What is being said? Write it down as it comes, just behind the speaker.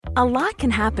A lot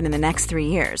can happen in the next 3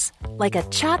 years. Like a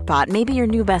chatbot may be your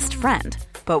new best friend.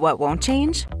 But what won't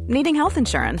change? Needing health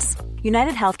insurance.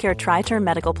 United Healthcare Tri-Term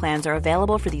Medical Plans are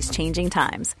available for these changing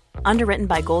times. Underwritten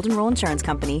by Golden Rule Insurance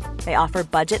Company, they offer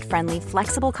budget-friendly,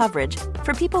 flexible coverage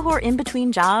for people who are in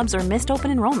between jobs or missed open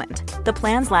enrollment. The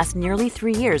plans last nearly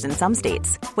 3 years in some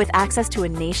states, with access to a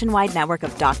nationwide network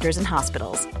of doctors and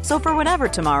hospitals. So for whatever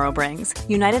tomorrow brings,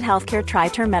 United Healthcare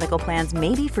Tri-Term Medical Plans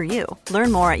may be for you.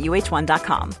 Learn more at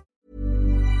uh1.com.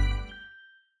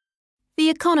 The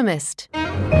Economist.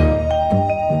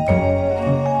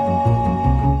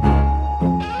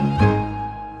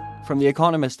 From The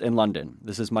Economist in London,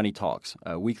 this is Money Talks,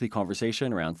 a weekly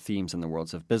conversation around themes in the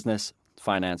worlds of business,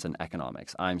 finance, and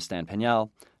economics. I'm Stan Pignal,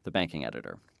 the banking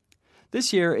editor.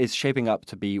 This year is shaping up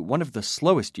to be one of the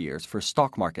slowest years for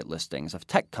stock market listings of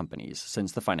tech companies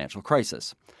since the financial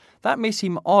crisis. That may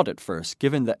seem odd at first,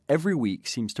 given that every week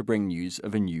seems to bring news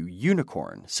of a new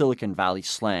unicorn, Silicon Valley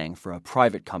slang for a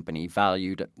private company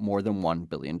valued at more than $1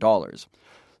 billion.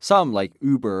 Some, like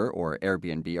Uber or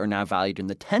Airbnb, are now valued in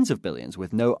the tens of billions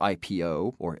with no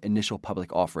IPO or initial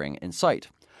public offering in sight.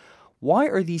 Why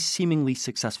are these seemingly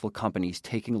successful companies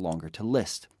taking longer to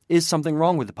list? Is something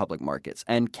wrong with the public markets?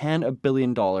 And can a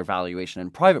billion-dollar valuation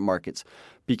in private markets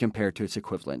be compared to its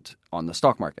equivalent on the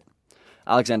stock market?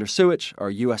 Alexander Suich, our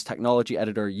U.S. technology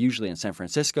editor, usually in San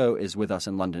Francisco, is with us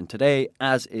in London today,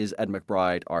 as is Ed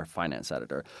McBride, our finance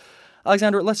editor.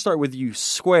 Alexander, let's start with you.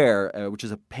 Square, which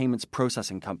is a payments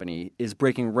processing company, is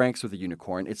breaking ranks with a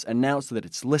unicorn. It's announced that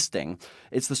it's listing.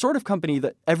 It's the sort of company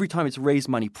that every time it's raised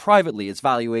money privately, its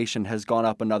valuation has gone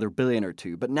up another billion or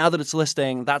two. But now that it's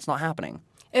listing, that's not happening.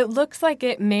 It looks like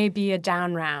it may be a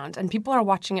down round, and people are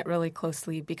watching it really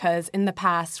closely because in the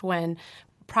past when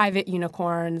private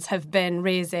unicorns have been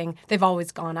raising, they've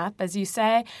always gone up, as you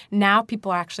say. Now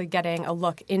people are actually getting a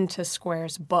look into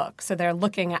Square's book. So they're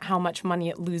looking at how much money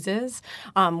it loses,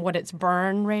 what its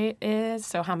burn rate is,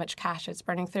 so how much cash it's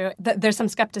burning through. There's some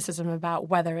skepticism about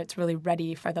whether it's really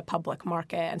ready for the public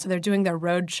market. And so they're doing their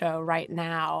roadshow right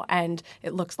now, and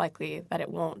it looks likely that it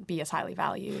won't be as highly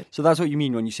valued. So that's what you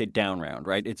mean when you say down round,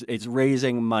 right? It's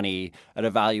raising money at a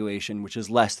valuation which is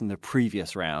less than the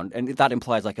previous round, and that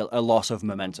implies like a loss of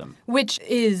momentum. Which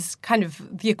is kind of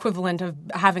the equivalent of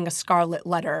having a scarlet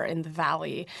letter in the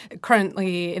valley.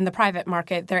 Currently, in the private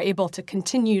market, they're able to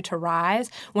continue to rise.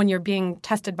 When you're being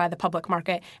tested by the public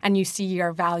market and you see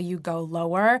your value go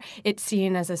lower, it's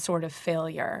seen as a sort of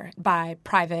failure by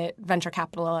private venture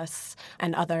capitalists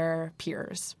and other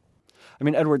peers. I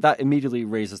mean, Edward, that immediately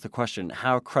raises the question,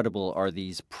 how credible are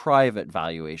these private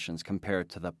valuations compared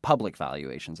to the public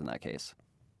valuations in that case?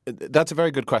 That's a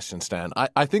very good question, Stan.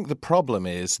 I think the problem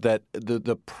is that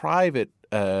the private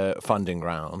funding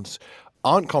rounds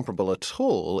aren't comparable at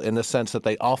all in the sense that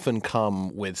they often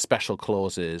come with special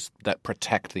clauses that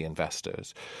protect the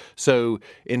investors. So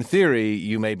in theory,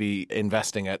 you may be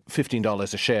investing at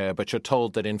 $15 a share, but you're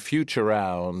told that in future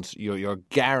rounds, you're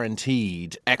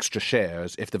guaranteed extra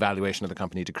shares if the valuation of the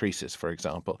company decreases, for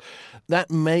example.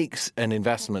 That makes an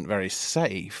investment very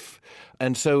safe.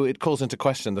 And so it calls into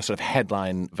question the sort of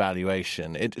headline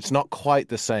valuation. It's not quite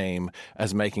the same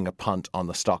as making a punt on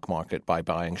the stock market by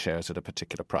buying shares at a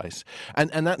particular price.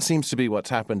 And that seems to be what's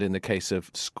happened in the case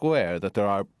of Square, that there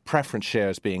are preference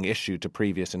shares being issued to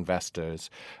previous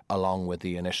investors along with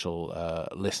the initial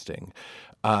listing.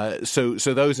 So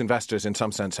those investors, in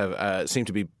some sense, have seem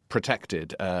to be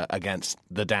protected against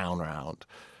the down round.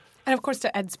 And of course,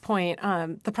 to Ed's point,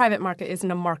 the private market isn't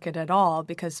a market at all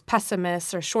because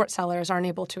pessimists or short sellers aren't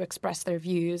able to express their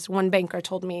views. One banker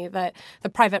told me that the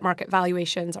private market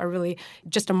valuations are really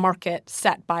just a market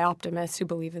set by optimists who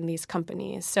believe in these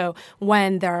companies. So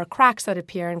when there are cracks that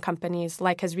appear in companies,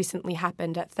 like has recently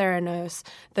happened at Theranos,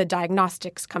 the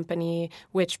diagnostics company,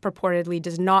 which purportedly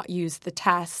does not use the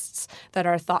tests that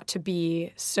are thought to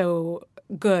be so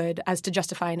good as to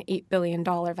justify an $8 billion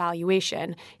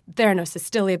valuation, Theranos is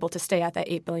still able to stay at that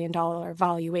 $8 billion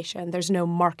valuation. There's no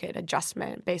market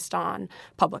adjustment based on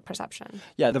public perception.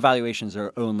 Yeah, the valuations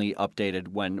are only updated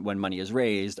when money is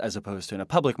raised as opposed to in a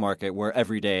public market where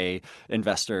every day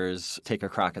investors take a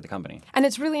crack at the company. And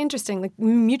it's really interesting. Like,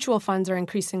 mutual funds are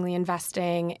increasingly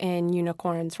investing in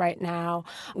unicorns right now,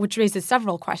 which raises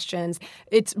several questions.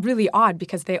 It's really odd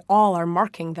because they all are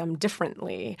marking them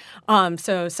differently.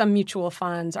 So some mutual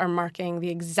funds are marking the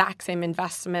exact same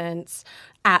investments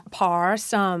at par.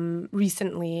 Some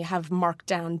recently have marked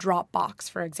down Dropbox,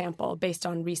 for example, based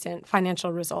on recent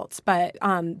financial results. But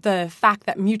the fact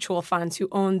that mutual funds who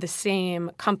own the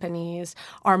same companies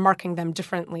are marking them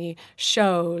differently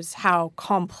shows how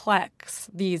complex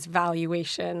these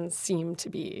valuations seem to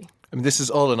be. I mean, this is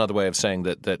all another way of saying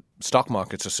that stock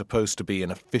markets are supposed to be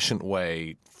an efficient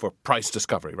way for price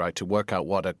discovery, right? To work out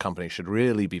what a company should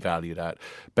really be valued at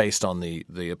based on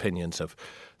the opinions of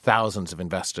thousands of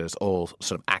investors all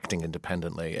sort of acting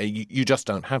independently. You just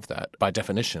don't have that by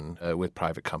definition with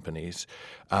private companies.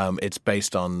 It's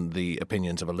based on the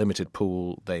opinions of a limited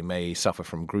pool. They may suffer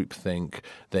from groupthink.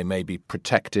 They may be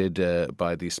protected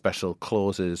by these special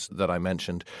clauses that I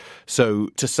mentioned. So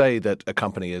to say that a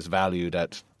company is valued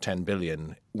at 10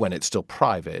 billion when it's still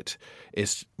private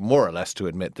is more or less to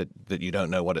admit that you don't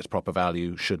know what its proper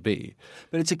value should be.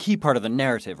 But it's a key part of the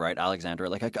narrative, right, Alexander?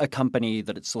 Like a company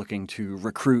that it's looking to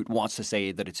recruit wants to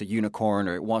say that it's a unicorn,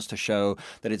 or it wants to show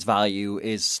that its value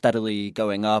is steadily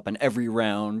going up, and every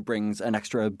round brings an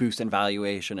extra boost in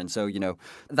valuation. And so,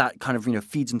 that kind of,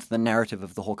 feeds into the narrative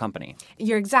of the whole company.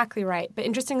 You're exactly right. But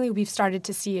interestingly, we've started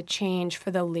to see a change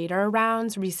for the later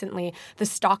rounds. Recently, the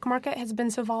stock market has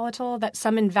been so volatile that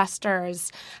some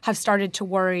investors have started to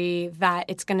worry that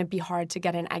it's going to be hard to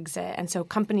get an exit. And so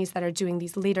companies that are doing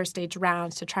these later stage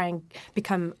rounds to try and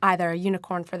become either a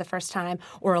unicorn for the first time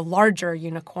or a larger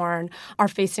unicorn are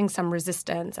facing some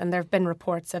resistance. And there have been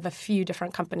reports of a few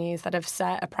different companies that have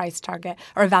set a price target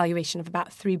or a valuation of about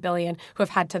 $3 billion who have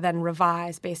had to then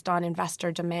revise based on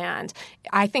investor demand.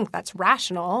 I think that's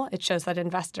rational. It shows that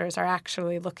investors are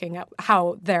actually looking at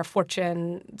how their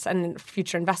fortunes and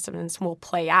future investments will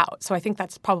play out. So I think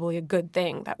that's probably a good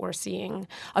thing that we're seeing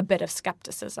a bit of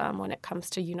skepticism when it comes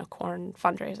to unicorn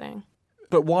fundraising.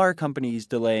 But why are companies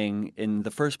delaying in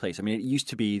the first place? I mean, it used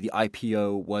to be the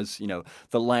IPO was,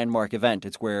 the landmark event.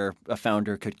 It's where a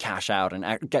founder could cash out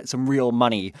and get some real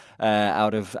money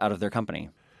out of their company.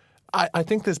 I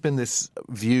think there's been this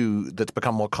view that's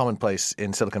become more commonplace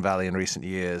in Silicon Valley in recent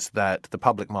years that the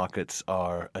public markets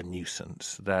are a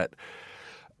nuisance, that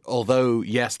although,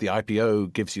 yes, the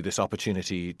IPO gives you this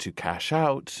opportunity to cash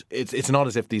out, it's not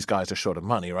as if these guys are short of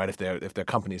money, right? If their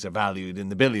companies are valued in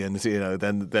the billions,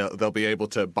 then they'll be able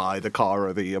to buy the car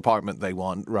or the apartment they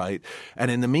want, right?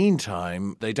 And in the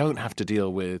meantime, they don't have to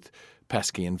deal with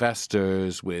pesky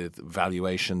investors, with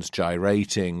valuations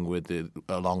gyrating,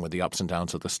 along with the ups and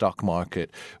downs of the stock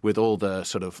market, with all the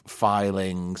sort of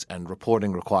filings and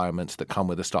reporting requirements that come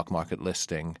with a stock market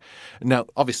listing. Now,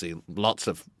 obviously, lots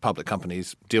of public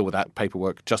companies deal with that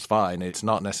paperwork just fine. It's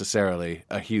not necessarily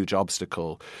a huge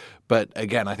obstacle. But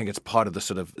again, I think it's part of the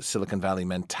sort of Silicon Valley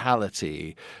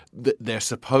mentality that they're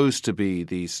supposed to be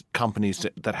these companies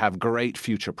that have great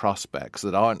future prospects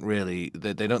that aren't really –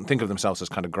 they don't think of themselves as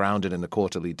kind of grounded in the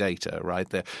quarterly data, right?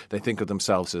 They think of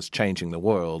themselves as changing the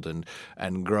world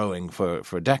and growing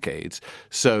for decades.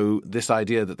 So this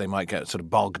idea that they might get sort of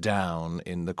bogged down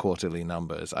in the quarterly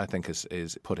numbers, I think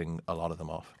is putting a lot of them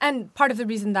off. And part of the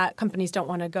reason that companies don't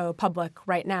want to go public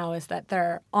right now is that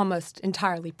they're almost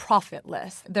entirely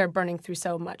profitless. They're burning through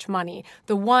so much money.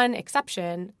 The one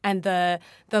exception and the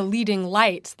leading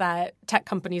light that tech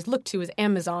companies look to is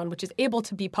Amazon, which is able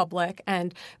to be public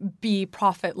and be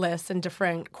profitless in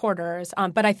different quarters.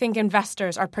 But I think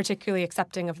investors are particularly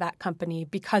accepting of that company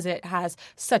because it has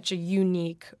such a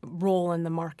unique role in the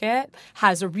market,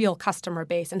 has a real customer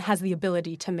base, and has the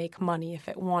ability to make money if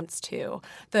it wants to.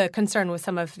 The concern with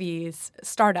some of these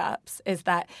startups is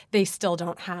that they still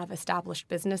don't have established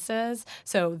businesses,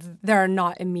 so there are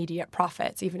not immediate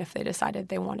profits, even if they decided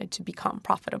they wanted to become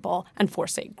profitable and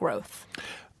forsake growth.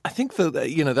 I think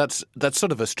that's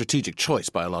sort of a strategic choice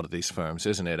by a lot of these firms,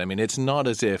 isn't it? I mean, it's not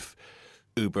as if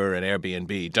Uber and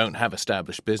Airbnb don't have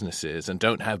established businesses and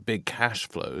don't have big cash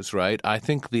flows, right? I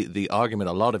think the argument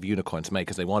a lot of unicorns make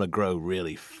is they want to grow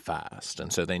really fast.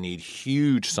 And so they need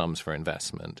huge sums for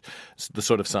investment, the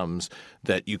sort of sums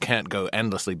that you can't go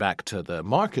endlessly back to the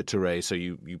market to raise, so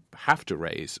you have to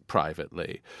raise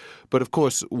privately. But of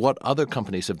course, what other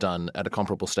companies have done at a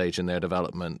comparable stage in their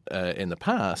development in the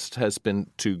past has been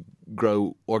to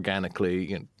grow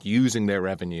organically, using their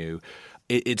revenue.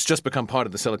 It's just become part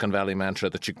of the Silicon Valley mantra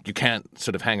that you can't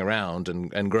sort of hang around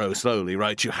and grow slowly,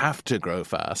 right? You have to grow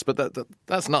fast. But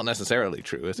that's not necessarily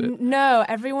true, is it? No.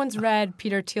 Everyone's read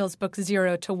Peter Thiel's book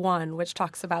 0 to 1, which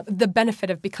talks about the benefit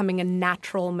of becoming a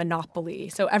natural monopoly.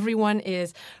 So everyone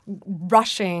is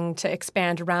rushing to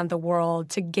expand around the world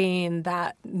to gain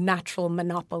that natural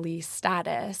monopoly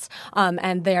status.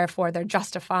 And therefore, they're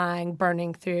justifying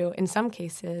burning through, in some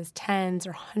cases, tens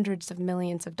or hundreds of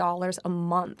millions of dollars a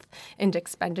month into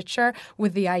expenditure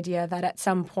with the idea that at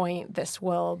some point this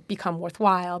will become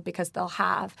worthwhile because they'll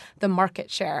have the market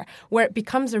share. Where it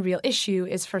becomes a real issue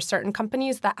is for certain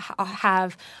companies that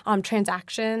have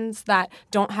transactions that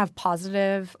don't have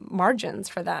positive margins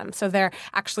for them. So they're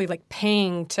actually like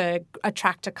paying to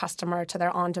attract a customer to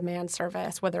their on-demand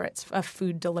service, whether it's a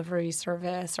food delivery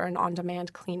service or an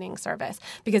on-demand cleaning service.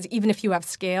 Because even if you have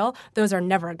scale, those are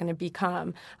never going to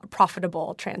become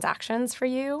profitable transactions for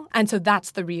you. And so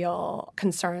that's the real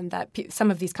concern, that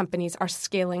some of these companies are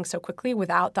scaling so quickly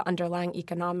without the underlying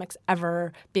economics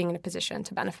ever being in a position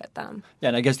to benefit them. Yeah,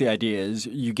 and I guess the idea is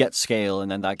you get scale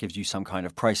and then that gives you some kind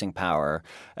of pricing power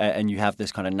and you have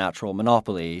this kind of natural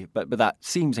monopoly. But that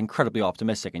seems incredibly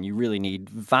optimistic and you really need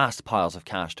vast piles of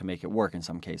cash to make it work in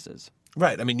some cases.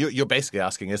 Right. I mean, you're basically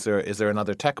asking, is there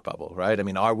another tech bubble, right? I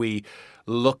mean, are we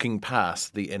looking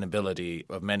past the inability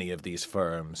of many of these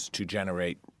firms to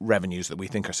generate revenues that we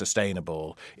think are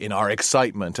sustainable in our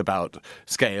excitement about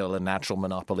scale and natural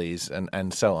monopolies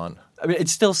and so on? I mean, it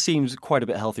still seems quite a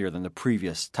bit healthier than the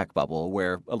previous tech bubble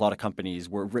where a lot of companies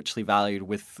were richly valued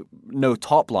with no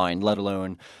top line, let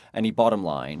alone any bottom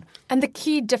line. And the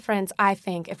key difference, I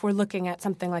think, if we're looking at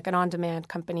something like an on-demand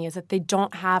company, is that they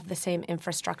don't have the same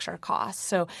infrastructure costs.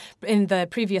 So in the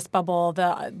previous bubble,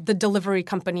 the delivery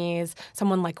companies,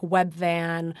 someone like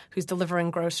Webvan, who's delivering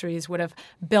groceries, would have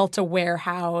built a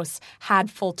warehouse,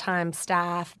 had full-time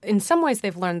staff. In some ways,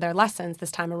 they've learned their lessons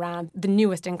this time around. The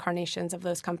newest incarnations of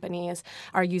those companies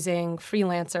are using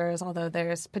freelancers, although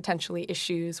there's potentially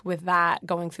issues with that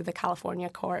going through the California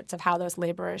courts of how those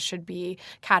laborers should be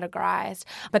categorized.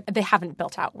 But they haven't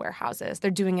built out warehouses.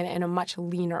 They're doing it in a much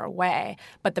leaner way.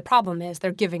 But the problem is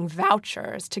they're giving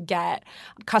vouchers to get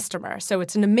customers. So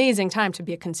it's an amazing time to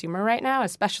be a consumer right now,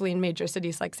 especially in major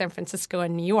cities like San Francisco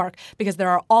and New York, because there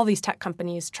are all these tech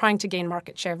companies trying to gain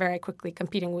market share very quickly,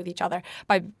 competing with each other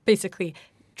by basically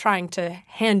trying to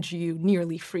hand you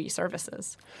nearly free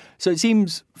services. So it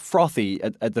seems frothy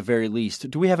at the very least.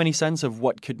 Do we have any sense of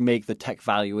what could make the tech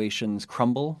valuations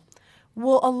crumble?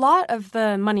 Well, a lot of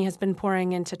the money has been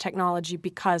pouring into technology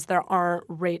because there aren't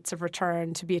rates of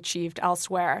return to be achieved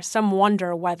elsewhere. Some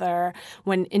wonder whether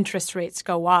when interest rates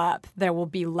go up, there will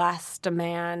be less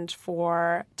demand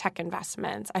for tech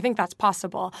investments. I think that's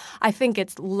possible. I think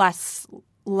it's less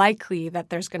likely that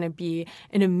there's going to be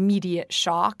an immediate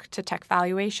shock to tech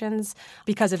valuations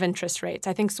because of interest rates.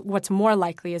 I think what's more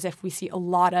likely is if we see a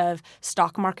lot of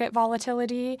stock market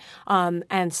volatility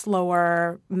and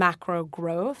slower macro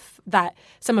growth, that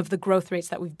some of the growth rates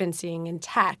that we've been seeing in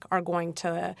tech are going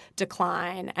to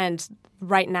decline. And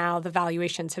right now, the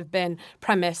valuations have been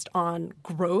premised on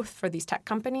growth for these tech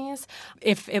companies.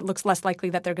 If it looks less likely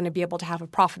that they're going to be able to have a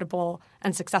profitable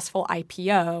and successful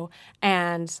IPO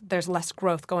and there's less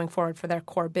growth going forward for their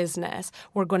core business,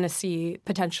 we're going to see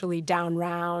potentially down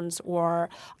rounds or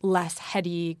less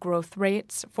heady growth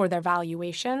rates for their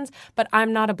valuations. But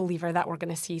I'm not a believer that we're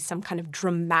going to see some kind of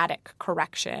dramatic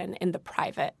correction in the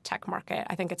private tech market.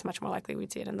 I think it's much more likely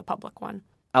we'd see it in the public one.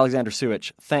 Alexandra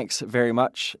Suich, thanks very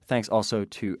much. Thanks also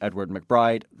to Edward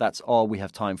McBride. That's all we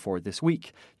have time for this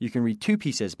week. You can read two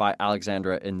pieces by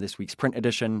Alexandra in this week's print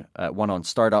edition, one on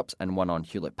startups and one on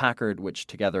Hewlett-Packard, which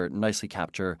together nicely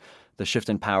capture the shift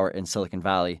in power in Silicon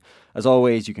Valley. As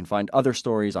always, you can find other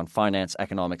stories on finance,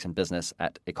 economics, and business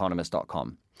at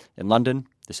economist.com. In London,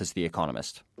 this is The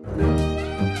Economist.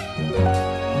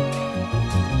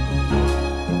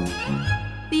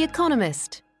 The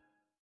Economist.